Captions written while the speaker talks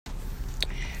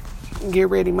Get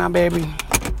ready, my baby.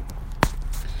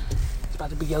 It's about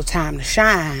to be your time to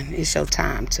shine. It's your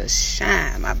time to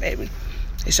shine, my baby.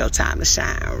 It's your time to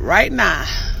shine right now.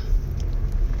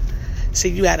 See,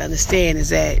 you got to understand is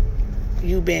that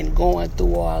you've been going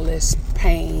through all this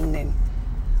pain and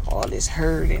all this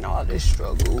hurt and all this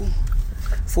struggle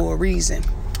for a reason.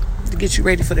 To get you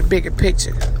ready for the bigger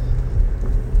picture.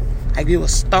 Like you a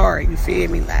star, you feel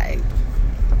me? Like,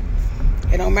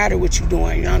 it don't matter what you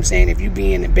doing, you know what I'm saying? If you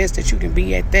being the best that you can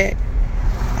be at that,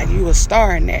 like you a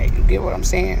star in that, you get what I'm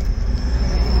saying?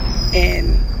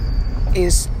 And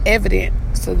it's evident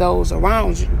to those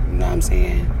around you, you know what I'm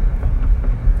saying?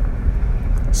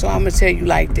 So I'm going to tell you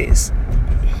like this.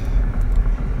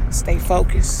 Stay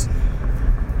focused.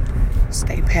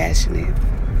 Stay passionate.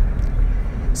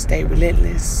 Stay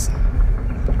relentless.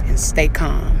 And stay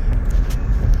calm.